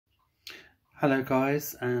Hello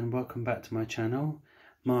guys, and welcome back to my channel.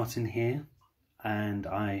 Martin here, and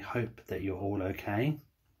I hope that you're all okay.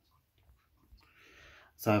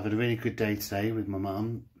 So I've had a really good day today with my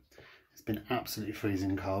mum. It's been absolutely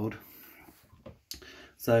freezing cold.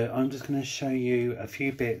 So I'm just going to show you a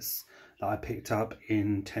few bits that I picked up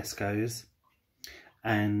in Tesco's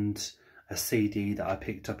and a CD that I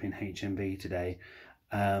picked up in HMV today.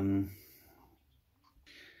 I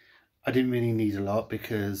didn't really need a lot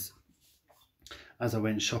because as I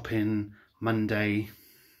went shopping Monday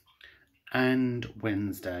and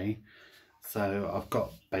Wednesday, so I've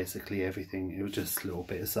got basically everything. It was just little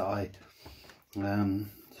bits that I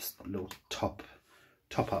just little top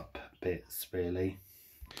up bits really.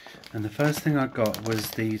 And the first thing I got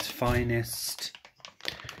was these Finest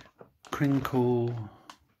crinkly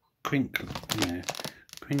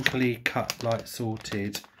cut light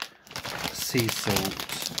salted sea salt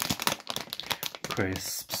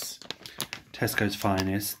crisps. Tesco's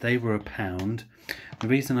Finest. They were £1. The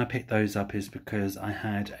reason I picked those up is because I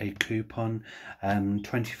had a coupon,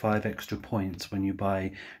 25 extra points when you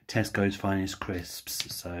buy Tesco's Finest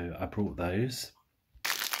crisps, so I brought those.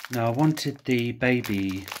 Now I wanted the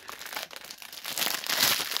baby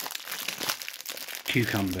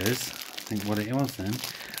cucumbers, I think what it was then.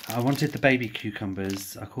 I wanted the baby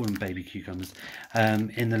cucumbers, I call them baby cucumbers,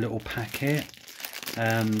 in the little packet.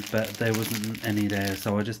 But there wasn't any there,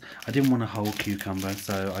 so I didn't want a whole cucumber,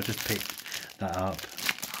 so I just picked that up,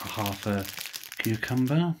 half a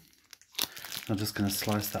cucumber. I'm just going to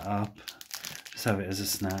slice that up, just have it as a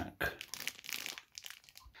snack.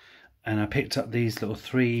 And I picked up these little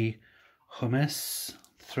 3 hummus,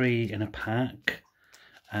 3 in a pack.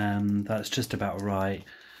 That's just about right,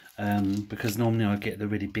 because normally I get the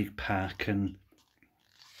really big pack and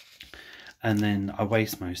then I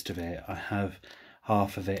waste most of it. I have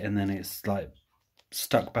half of it and then it's like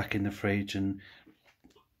stuck back in the fridge and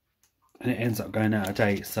it ends up going out of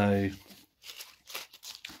date, so I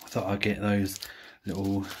thought I'd get those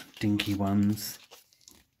little dinky ones.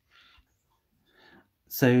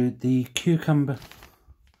 So the cucumber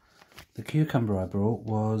I brought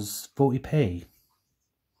was 40p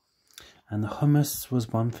and the hummus was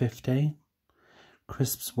 1.50,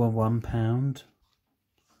 crisps were £1,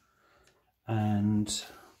 and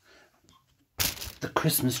the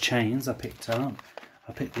Christmas chains I picked up.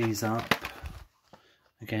 I picked these up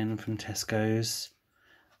again from Tesco's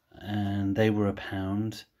and they were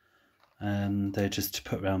 £1. They're just to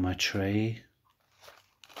put around my tree.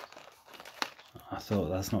 I thought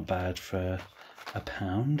that's not bad for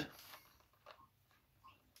 £1.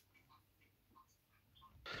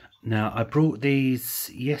 Now I brought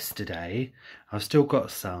these yesterday. I've still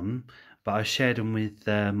got some, but I shared them with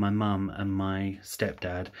my mum and my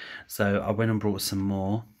stepdad, so I went and brought some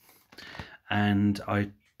more, and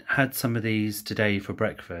I had some of these today for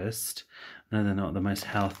breakfast. No, they're not the most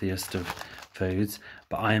healthiest of foods,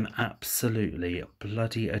 but I am absolutely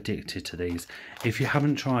bloody addicted to these. If you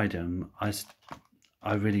haven't tried them,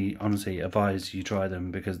 I really honestly advise you try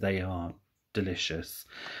them because they are delicious.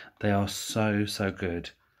 They are so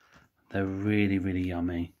good. They're really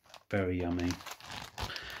yummy, very yummy.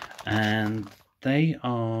 And they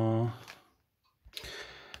are,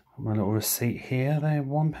 my little receipt here, they're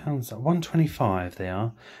 £1, £1.25 they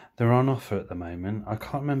are. They're on offer at the moment. I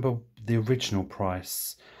can't remember the original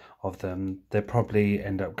price of them. They probably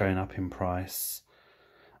end up going up in price.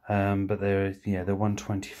 But they're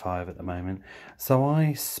 £1.25 at the moment. So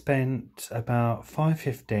I spent about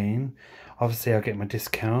 £5.15. Obviously I get my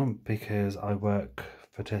discount because I work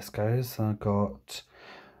for Tesco's. So I got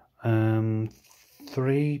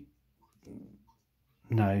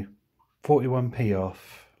 41p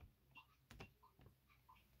off.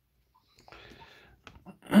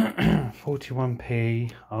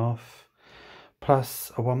 41p off,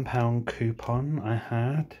 plus a £1 coupon I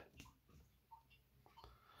had.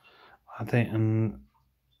 I think, and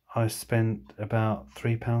I spent about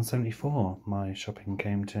 £3.74 my shopping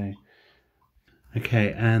came to.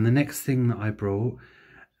 Okay, and the next thing that I brought,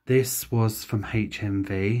 this was from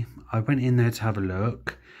HMV. I went in there to have a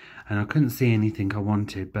look and I couldn't see anything I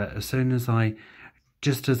wanted, but as soon as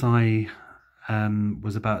just as I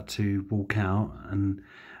was about to walk out, and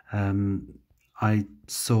I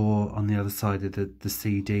saw on the other side of the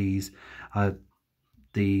CDs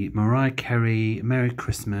the Mariah Carey Merry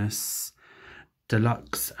Christmas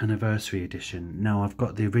Deluxe Anniversary Edition. Now I've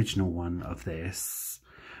got the original one of this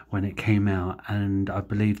when it came out, and I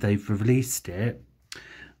believe they've released it.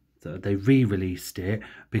 They re-released it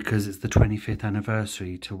because it's the 25th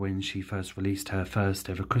anniversary to when she first released her first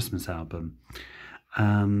ever Christmas album.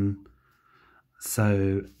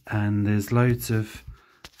 So, and there's loads of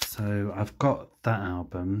So I've got that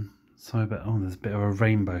album. Sorry, but oh, there's a bit of a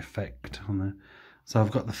rainbow effect on there. So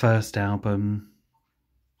I've got the first album.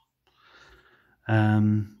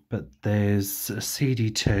 But there's a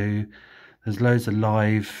CD2. There's loads of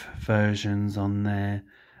live versions on there,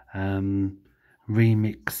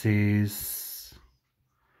 remixes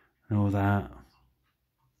and all that.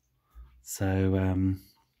 So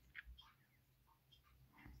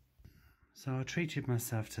so I treated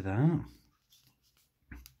myself to that.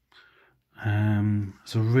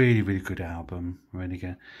 It's a really, really good album. Really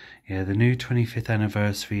good. Yeah, the new 25th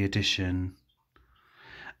anniversary edition,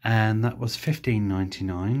 and that was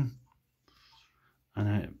 $15.99. I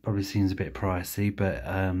know it probably seems a bit pricey, but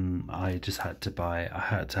I just had to buy it. I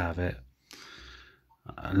had to have it.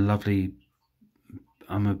 A lovely.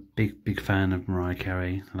 I'm a big fan of Mariah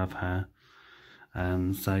Carey. Love her.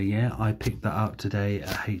 So yeah, I picked that up today at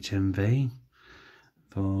HMV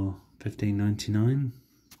for $15.99.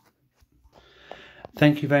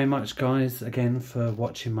 Thank you very much, guys, again for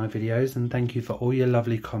watching my videos, and thank you for all your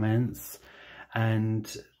lovely comments,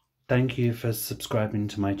 and thank you for subscribing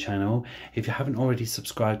to my channel. If you haven't already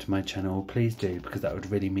subscribed to my channel, please do, because that would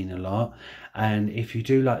really mean a lot. And if you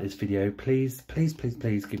do like this video, please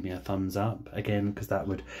give me a thumbs up again, because that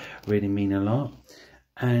would really mean a lot.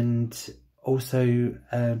 And also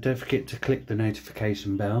don't forget to click the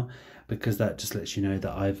notification bell, because that just lets you know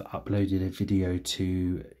that I've uploaded a video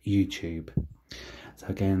to YouTube. So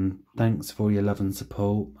again, thanks for your love and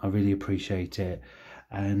support. I really appreciate it,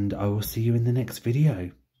 and I will see you in the next video.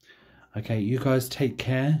 Okay, you guys take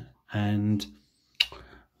care, and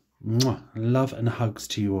love and hugs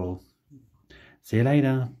to you all. See you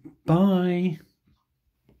later. Bye.